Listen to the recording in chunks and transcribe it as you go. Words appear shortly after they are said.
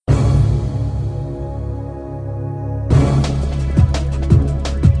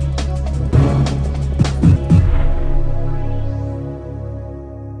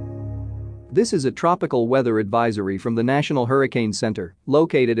This is a tropical weather advisory from the National Hurricane Center,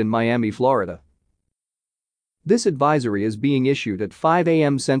 located in Miami, Florida. This advisory is being issued at 5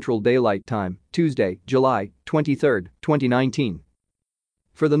 a.m. Central Daylight Time, Tuesday, July 23, 2019.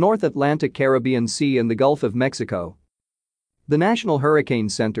 For the North Atlantic, Caribbean Sea and the Gulf of Mexico, the National Hurricane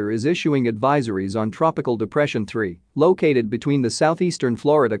Center is issuing advisories on Tropical Depression 3, located between the southeastern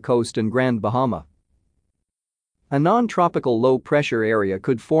Florida coast and Grand Bahama. A non-tropical low-pressure area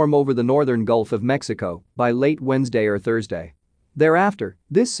could form over the northern Gulf of Mexico by late Wednesday or Thursday. Thereafter,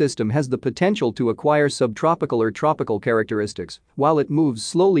 this system has the potential to acquire subtropical or tropical characteristics while it moves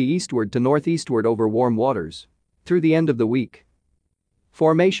slowly eastward to northeastward over warm waters. Through the end of the week.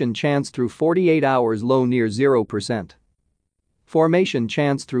 Formation chance through 48 hours low near 0%. Formation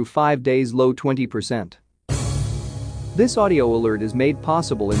chance through 5 days low 20%. This audio alert is made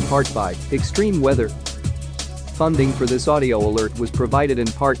possible in part by Extreme Weather. Funding for this audio alert was provided in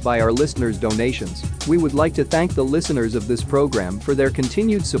part by our listeners' donations. We would like to thank the listeners of this program for their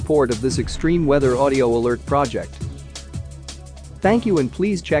continued support of this Extreme Weather audio alert project. Thank you, and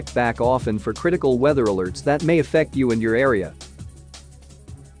please check back often for critical weather alerts that may affect you and your area.